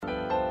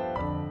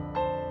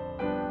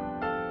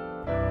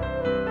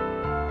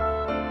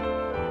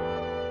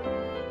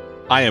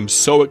I am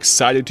so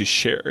excited to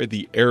share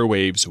the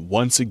airwaves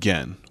once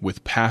again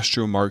with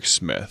Pastor Mark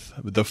Smith,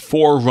 the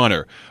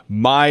forerunner,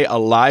 my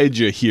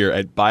Elijah here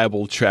at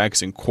Bible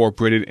Tracts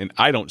Incorporated, and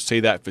I don't say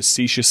that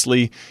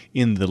facetiously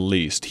in the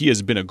least. He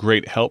has been a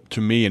great help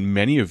to me and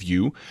many of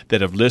you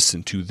that have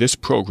listened to this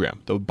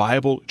program, the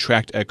Bible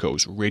Tract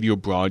Echoes radio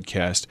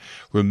broadcast.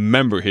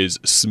 Remember his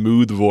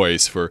smooth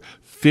voice for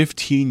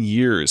 15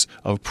 years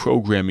of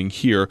programming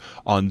here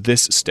on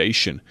this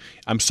station.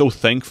 I'm so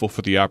thankful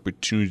for the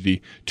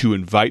opportunity to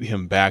invite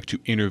him back to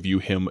interview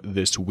him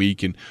this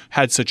week and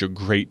had such a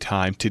great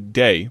time.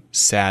 Today,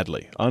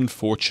 sadly,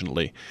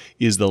 unfortunately,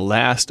 is the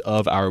last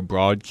of our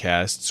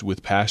broadcasts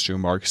with Pastor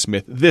Mark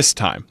Smith this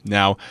time.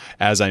 Now,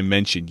 as I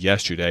mentioned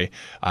yesterday,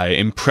 I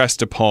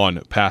impressed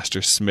upon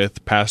Pastor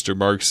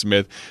Mark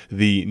Smith,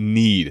 the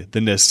need, the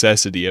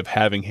necessity of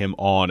having him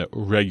on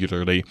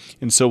regularly.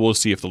 And so we'll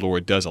see if the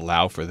Lord does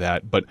allow for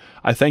that. But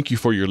I thank you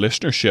for your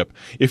listenership.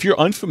 If you're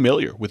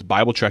unfamiliar with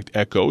Bible Tract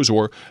Echoes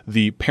or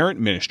the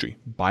parent ministry,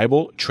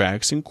 Bible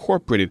Tracts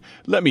Incorporated,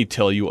 let me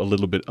tell you a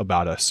little bit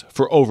about us.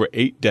 For over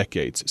 8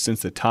 decades,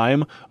 since the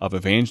time of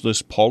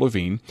evangelist Paul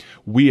Levine,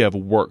 we have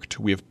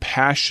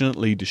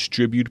passionately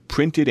distributed,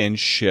 printed, and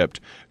shipped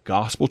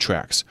gospel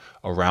tracts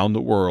around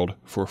the world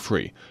for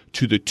free,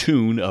 to the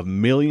tune of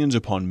millions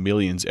upon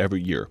millions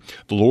every year.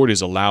 The Lord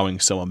is allowing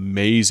some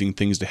amazing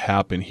things to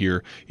happen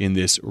here in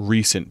this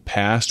recent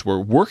past. We're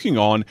working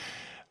on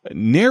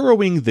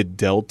narrowing the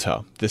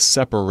delta, the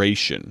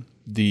separation,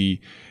 the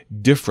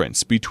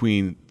difference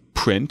between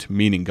print,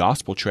 meaning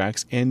gospel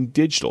tracts, and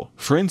digital.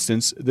 For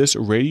instance, this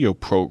radio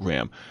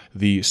program,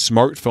 the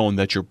smartphone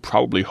that you're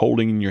probably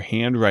holding in your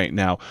hand right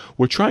now,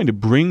 we're trying to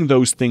bring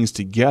those things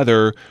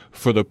together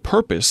for the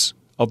purpose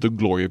of the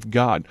glory of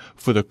God,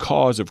 for the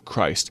cause of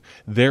Christ.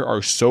 There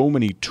are so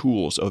many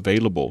tools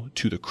available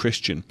to the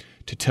Christian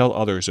to tell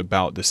others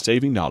about the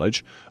saving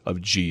knowledge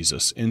of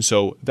Jesus. And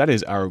so that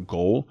is our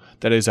goal,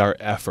 that is our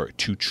effort,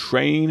 to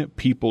train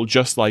people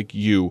just like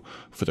you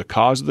for the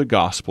cause of the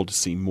gospel to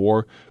see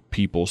more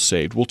people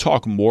saved. We'll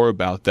talk more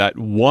about that.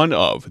 One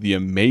of the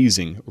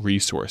amazing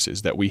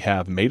resources that we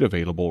have made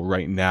available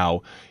right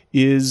now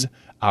is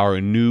our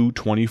new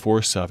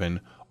 24/7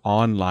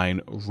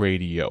 online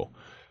radio.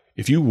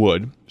 If you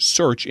would,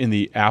 search in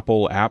the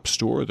Apple App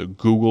Store, the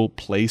Google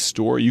Play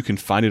Store. You can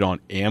find it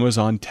on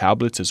Amazon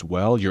tablets as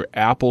well, your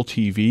Apple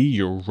TV,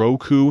 your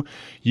Roku.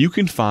 You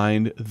can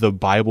find the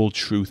Bible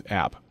Truth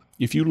app.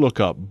 If you look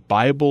up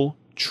Bible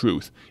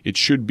Truth, it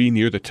should be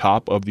near the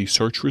top of the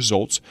search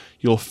results.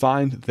 You'll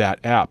find that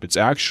app. It's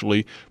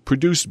actually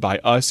produced by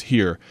us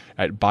here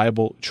at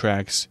Bible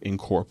Tracts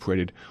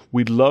Incorporated.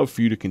 We'd love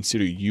for you to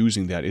consider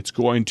using that. It's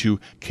going to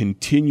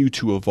continue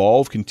to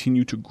evolve,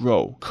 continue to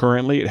grow.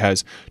 Currently, it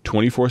has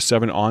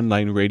 24/7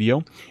 online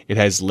radio. It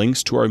has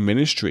links to our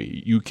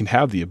ministry. You can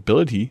have the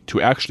ability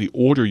to actually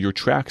order your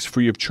tracks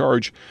free of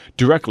charge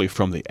directly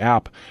from the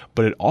app,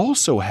 but it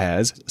also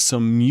has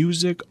some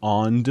music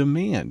on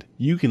demand.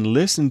 You can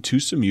listen to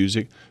some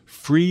music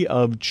free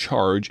of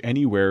charge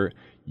anywhere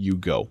you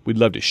go. We'd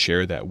love to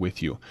share that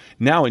with you.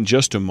 Now, in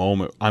just a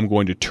moment, I'm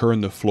going to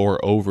turn the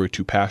floor over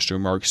to Pastor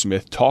Mark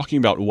Smith, talking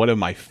about one of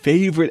my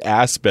favorite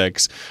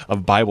aspects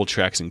of Bible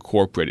Tracts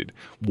Incorporated.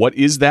 What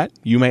is that,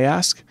 you may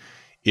ask?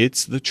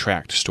 It's the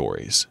tract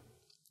stories.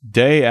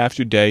 Day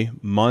after day,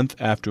 month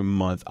after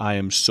month, I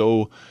am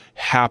so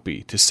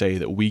happy to say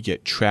that we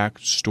get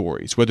tract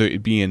stories, whether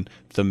it be in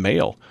the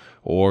mail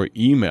or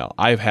email.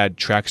 I've had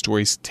tract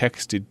stories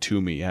texted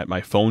to me at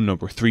my phone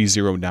number,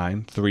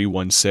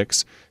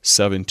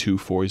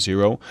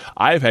 309-316-7240.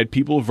 I've had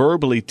people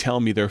verbally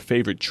tell me their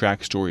favorite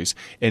tract stories,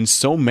 and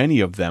so many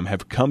of them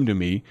have come to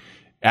me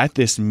at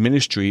this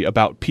ministry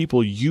about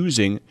people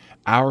using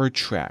our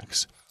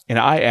tracts. And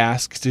I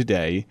ask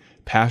today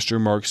Pastor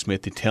Mark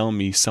Smith to tell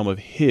me some of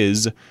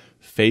his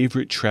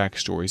favorite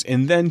tract stories,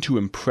 and then to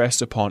impress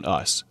upon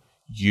us,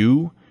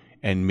 you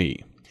and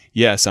me.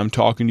 Yes, I'm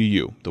talking to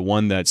you, the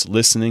one that's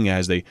listening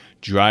as they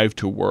drive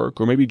to work,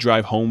 or maybe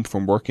drive home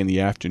from work in the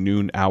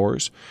afternoon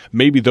hours.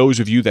 Maybe those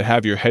of you that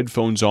have your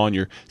headphones on,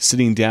 you're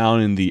sitting down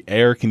in the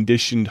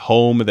air-conditioned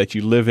home that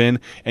you live in,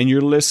 and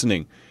you're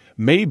listening.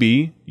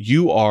 Maybe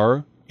you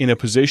are in a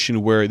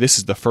position where this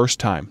is the first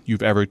time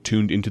you've ever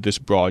tuned into this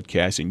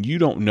broadcast, and you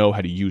don't know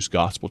how to use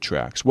gospel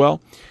tracts.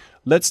 Well,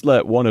 let's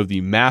let one of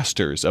the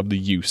masters of the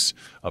use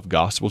of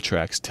gospel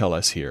tracts tell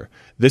us here.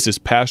 This is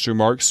Pastor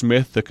Mark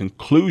Smith, the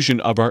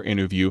conclusion of our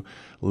interview.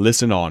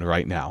 Listen on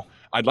right now.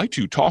 I'd like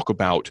to talk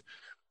about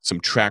some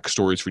tract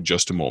stories for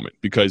just a moment,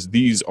 because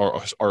these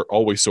are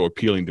always so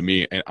appealing to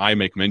me, and I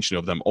make mention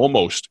of them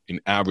almost an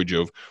average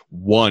of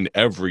one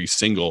every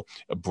single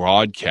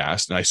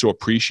broadcast, and I so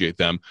appreciate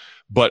them.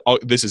 But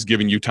this is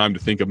giving you time to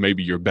think of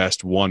maybe your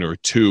best one or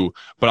two.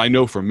 But I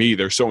know for me,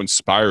 they're so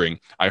inspiring.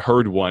 I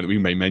heard one that we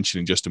may mention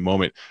in just a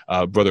moment.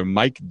 Brother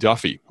Mike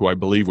Duffy, who I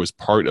believe was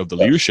part of the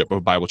leadership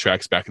of Bible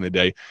Tracts back in the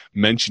day,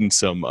 mentioned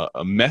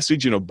a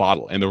message in a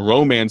bottle, and the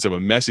romance of a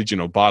message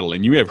in a bottle.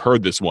 And you may have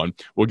heard this one.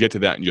 We'll get to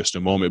that in just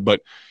a moment. But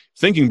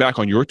thinking back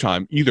on your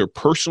time, either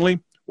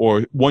personally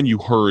or one you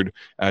heard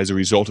as a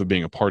result of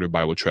being a part of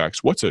Bible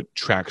Tracts? What's a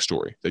track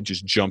story that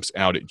just jumps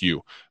out at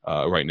you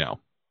right now?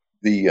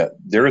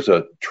 There is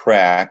a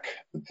track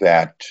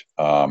that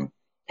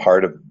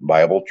part of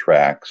Bible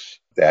Tracts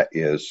that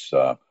is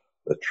a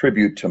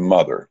tribute to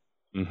Mother.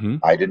 Mm-hmm.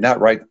 I did not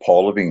write.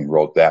 Paul Levine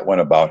wrote that one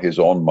about his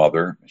own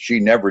mother. She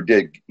never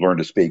did learn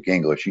to speak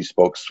English. She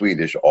spoke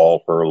Swedish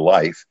all her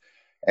life,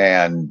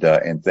 and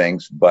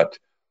things. But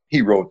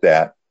he wrote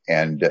that,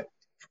 and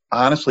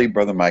honestly,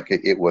 Brother Micah,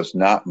 it was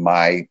not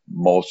my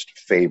most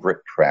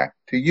favorite track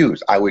to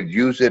use. I would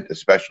use it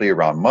especially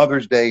around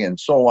Mother's Day and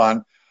so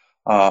on.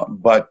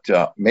 But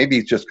maybe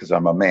it's just because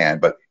I'm a man.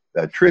 But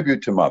a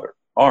tribute to Mother.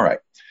 All right,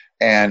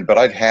 but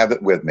I'd have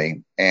it with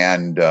me,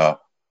 and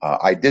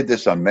I did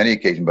this on many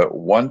occasions, but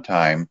one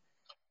time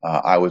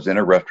I was in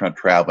a restaurant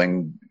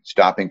traveling,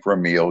 stopping for a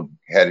meal,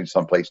 heading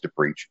someplace to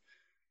preach.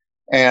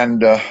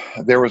 And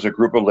there was a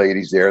group of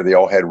ladies there. They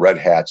all had red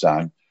hats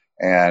on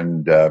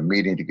and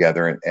meeting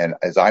together. And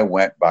as I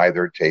went by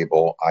their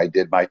table, I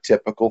did my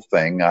typical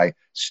thing. I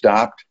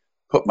stopped,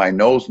 put my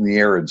nose in the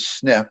air and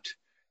sniffed.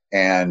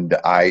 And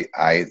I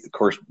of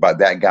course, by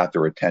that got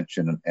their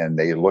attention, and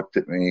they looked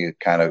at me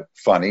kind of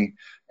funny.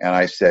 And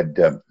I said,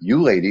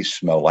 "You ladies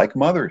smell like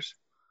mothers."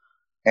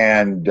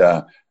 And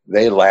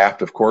they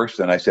laughed, of course.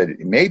 And I said,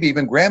 "Maybe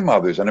even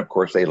grandmothers." And of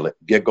course, they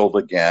giggled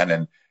again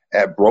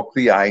and broke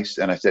the ice.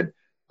 And I said,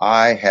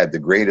 "I had the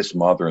greatest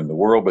mother in the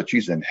world, but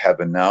she's in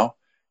heaven now.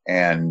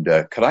 And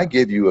could I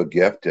give you a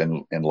gift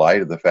in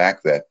light of the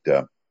fact that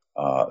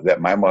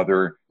that my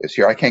mother is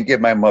here? I can't give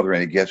my mother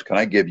any gifts. Can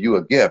I give you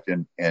a gift?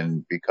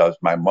 And because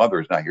my mother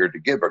is not here to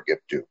give a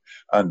gift to."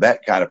 And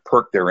that kind of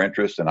perked their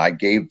interest. And I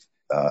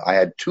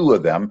had two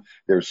of them.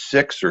 There's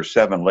 6 or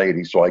 7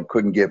 ladies, so I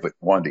couldn't give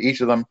one to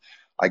each of them.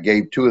 I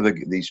gave two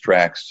of these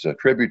tracts, a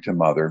tribute to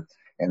Mother,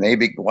 and they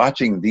be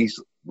watching these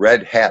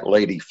red hat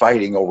lady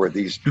fighting over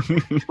these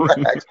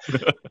tracts.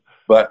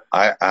 But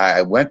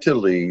I went to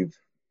leave,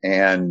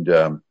 and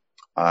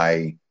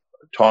I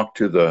talked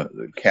to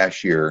the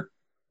cashier.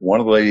 One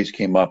of the ladies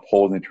came up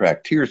holding the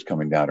tract, tears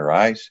coming down her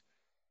eyes,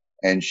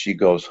 and she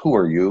goes, "Who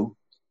are you?"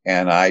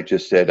 And I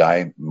just said,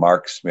 "I'm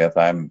Mark Smith.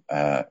 I'm,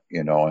 and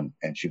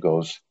she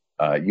goes,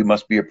 "You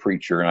must be a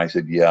preacher." And I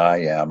said, "Yeah, I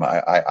am.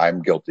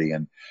 I'm guilty."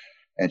 And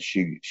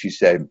she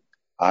said,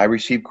 "I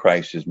received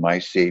Christ as my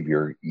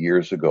Savior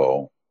years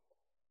ago,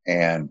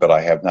 but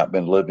I have not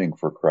been living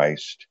for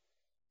Christ.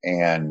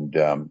 And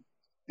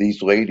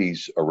these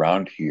ladies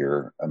around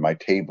here at my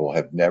table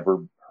have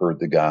never heard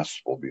the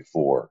gospel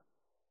before.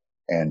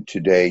 And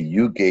today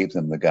you gave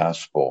them the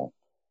gospel."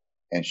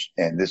 And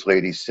this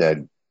lady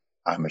said,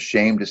 "I'm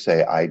ashamed to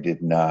say I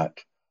did not.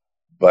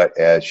 But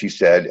as she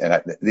said,"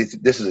 and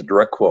this is a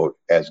direct quote,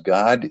 "as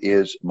God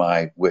is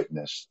my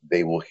witness,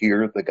 they will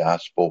hear the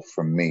gospel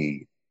from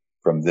me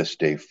from this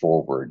day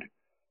forward."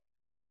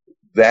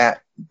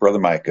 That, Brother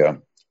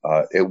Micah,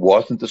 it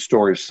wasn't the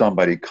story of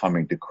somebody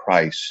coming to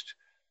Christ,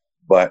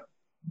 but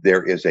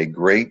there is a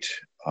great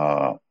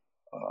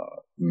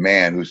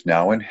man who's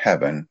now in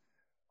heaven,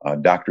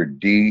 Dr.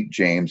 D.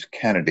 James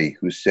Kennedy,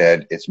 who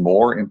said it's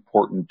more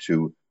important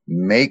to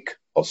make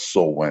a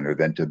soul winner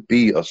than to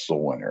be a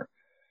soul winner.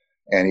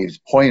 And his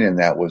point in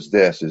that was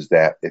this, is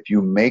that if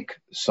you make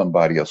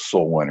somebody a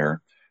soul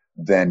winner,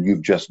 then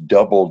you've just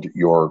doubled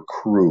your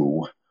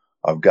crew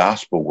of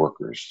gospel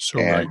workers. So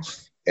right.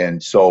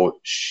 And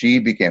so she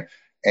became,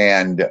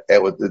 and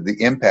it was the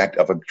impact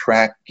of a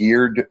track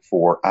geared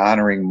for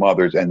honoring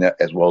mothers, and that,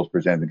 as well as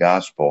presenting the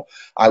gospel.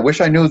 I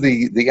wish I knew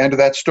the end of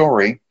that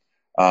story,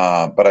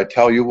 but I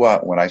tell you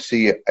what, when I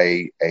see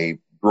a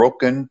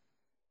broken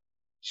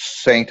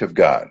saint of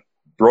God,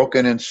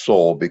 broken in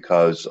soul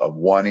because of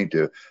wanting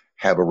to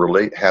have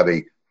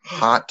a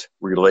hot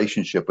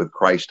relationship with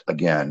Christ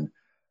again,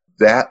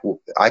 that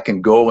I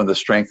can go in the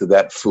strength of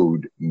that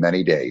food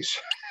many days.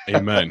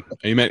 Amen.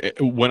 Amen.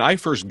 When I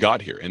first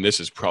got here, and this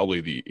is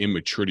probably the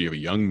immaturity of a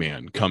young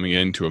man coming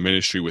into a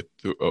ministry with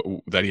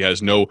that he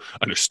has no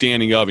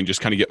understanding of, and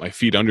just kind of get my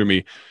feet under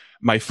me,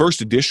 my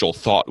first initial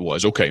thought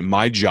was, okay,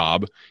 my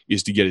job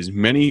is to get as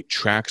many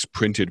tracts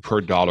printed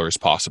per dollar as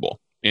possible.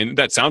 And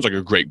that sounds like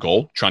a great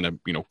goal, trying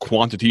to,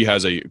 quantity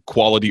has a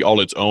quality all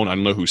its own. I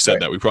don't know who said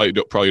that. We probably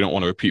don't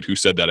want to repeat who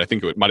said that. I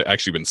think it might have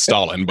actually been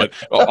Stalin, but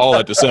all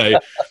that to say.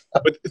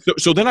 But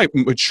so then I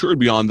matured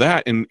beyond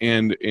that, and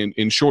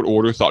in short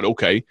order thought,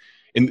 okay,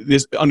 and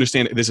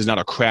understand this is not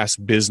a crass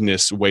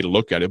business way to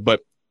look at it,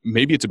 but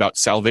maybe it's about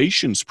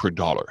salvations per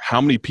dollar.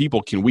 How many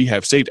people can we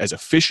have saved as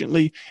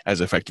efficiently,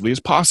 as effectively as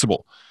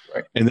possible?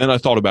 Right. And then I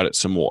thought about it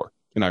some more,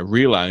 and I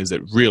realized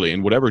that really,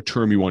 in whatever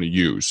term you want to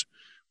use,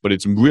 but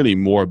it's really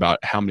more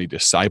about how many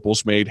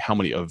disciples made, how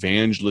many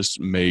evangelists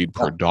made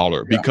per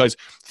dollar. Yeah. Because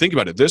think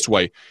about it this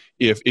way,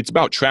 if it's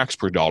about tracts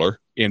per dollar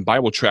and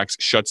Bible Tracts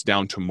shuts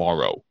down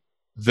tomorrow,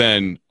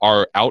 then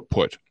our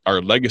output,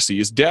 our legacy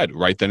is dead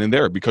right then and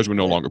there, because we're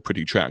no longer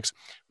printing tracts.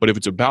 But if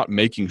it's about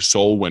making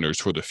soul winners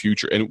for the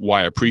future, and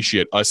why I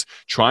appreciate us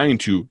trying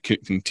to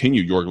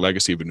continue your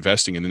legacy of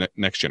investing in the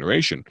next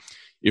generation,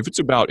 if it's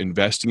about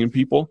investing in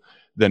people,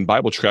 then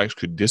Bible Tracts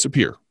could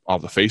disappear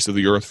off the face of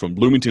the earth from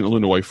Bloomington,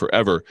 Illinois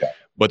forever. Yeah.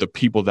 But the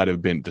people that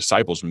have been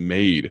disciples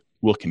made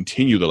will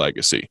continue the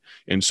legacy.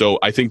 And so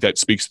I think that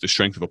speaks to the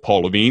strength of a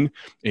Paul Levine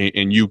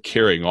and you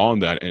carrying on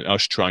that and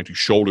us trying to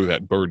shoulder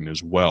that burden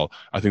as well.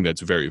 I think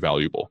that's very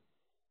valuable.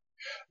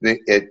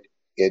 It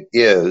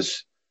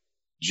is.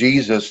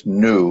 Jesus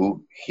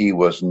knew he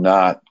was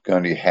not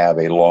going to have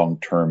a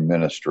long-term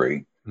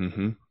ministry.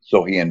 Mm-hmm.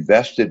 So he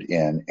invested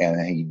in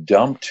and he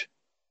dumped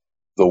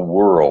the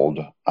world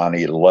on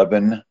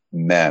 11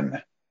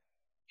 men.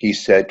 He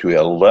said to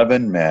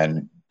 11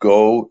 men,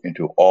 go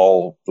into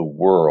all the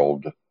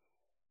world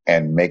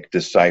and make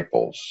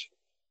disciples.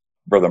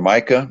 Brother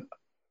Micah,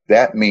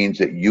 that means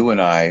that you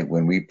and I,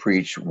 when we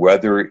preach,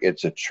 whether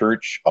it's a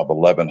church of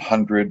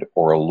 1,100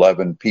 or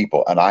 11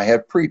 people, and I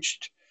have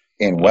preached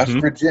in West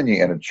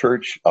Virginia in a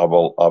church of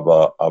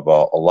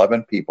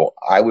 11 people.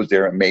 I was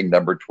there at May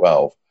number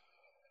 12.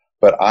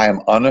 But I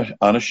am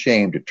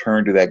unashamed to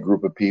turn to that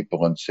group of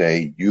people and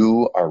say,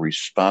 you are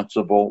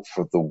responsible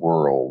for the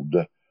world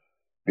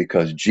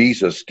because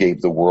Jesus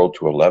gave the world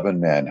to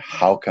 11 men.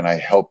 How can I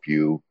help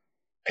you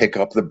pick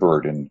up the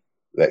burden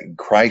that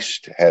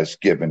Christ has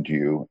given to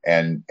you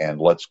and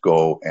let's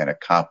go and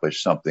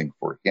accomplish something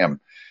for him?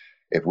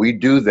 If we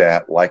do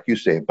that, like you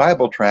say,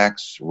 Bible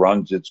Tracts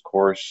runs its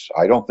course.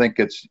 I don't think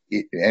it's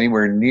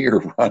anywhere near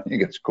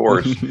running its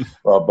course,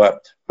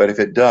 but if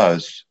it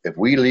does, if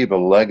we leave a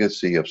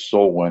legacy of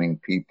soul-winning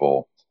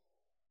people,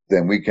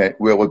 then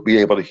we'll be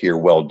able to hear,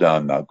 well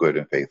done, thou good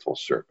and faithful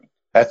servant.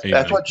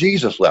 That's what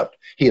Jesus left.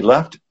 He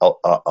left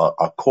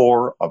a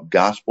core of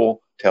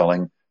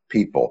gospel-telling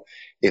people.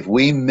 If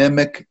we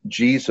mimic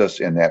Jesus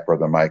in that,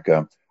 Brother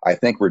Micah, I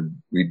think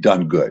we've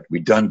done good.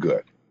 We've done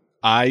good.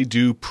 I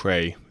do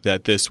pray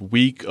that this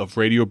week of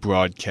radio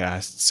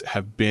broadcasts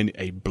have been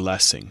a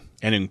blessing,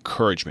 an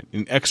encouragement,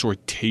 an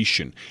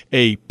exhortation,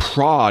 a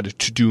prod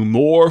to do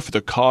more for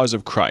the cause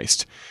of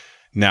Christ.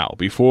 Now,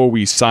 before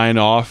we sign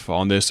off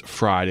on this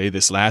Friday,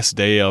 this last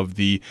day of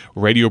the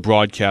radio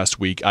broadcast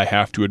week, I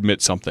have to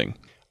admit something.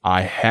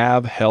 I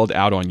have held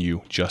out on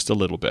you just a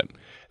little bit.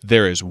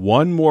 There is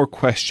one more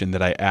question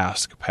that I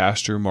ask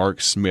Pastor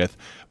Mark Smith,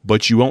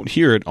 but you won't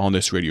hear it on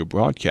this radio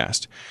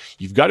broadcast.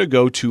 You've got to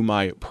go to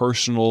my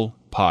personal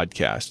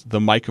podcast, the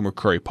Micah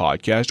McCurry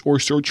Podcast, or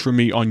search for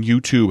me on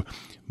YouTube,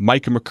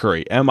 Micah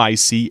McCurry,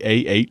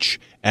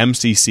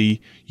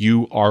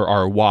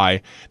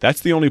 MICAHMCCURRY.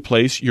 That's the only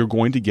place you're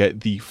going to get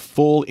the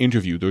full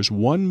interview. There's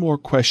one more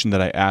question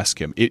that I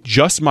ask him. It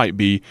just might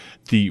be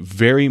the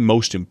very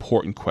most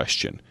important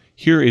question.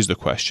 Here is the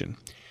question.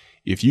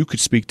 If you could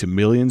speak to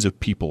millions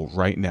of people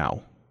right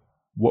now,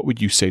 what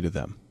would you say to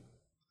them?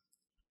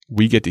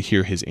 We get to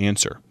hear his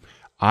answer.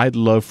 I'd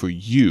love for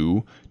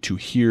you to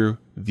hear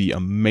the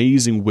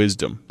amazing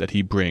wisdom that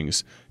he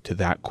brings to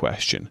that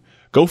question.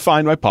 Go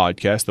find my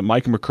podcast, the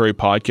Micah McCurry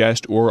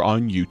Podcast, or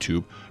on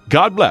YouTube.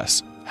 God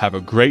bless. Have a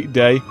great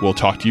day. We'll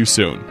talk to you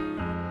soon.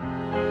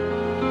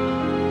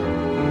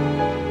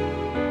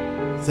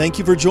 Thank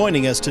you for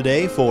joining us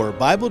today for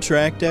Bible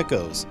Tract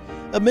Echoes,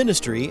 a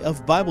ministry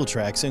of Bible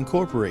Tracts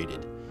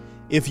Incorporated.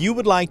 If you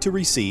would like to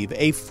receive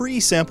a free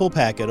sample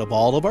packet of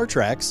all of our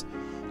tracts,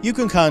 you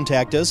can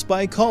contact us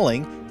by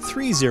calling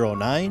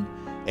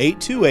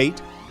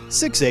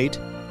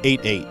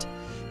 309-828-6888.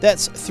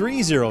 That's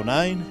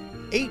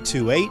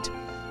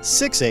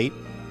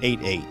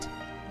 309-828-6888.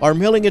 Our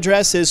mailing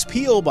address is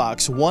P.O.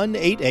 Box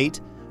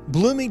 188,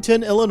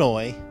 Bloomington,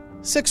 Illinois,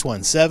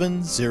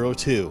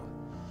 61702.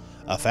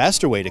 A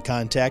faster way to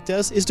contact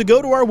us is to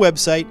go to our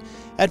website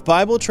at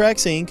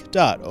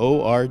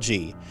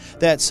BibleTractsInc.org.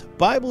 That's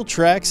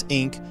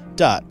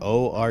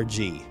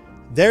BibleTractsInc.org.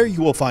 There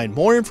you will find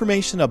more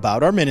information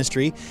about our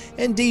ministry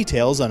and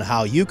details on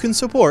how you can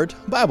support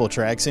Bible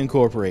Tracts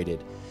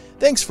Incorporated.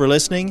 Thanks for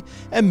listening,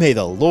 and may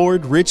the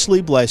Lord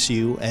richly bless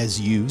you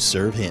as you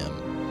serve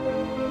Him.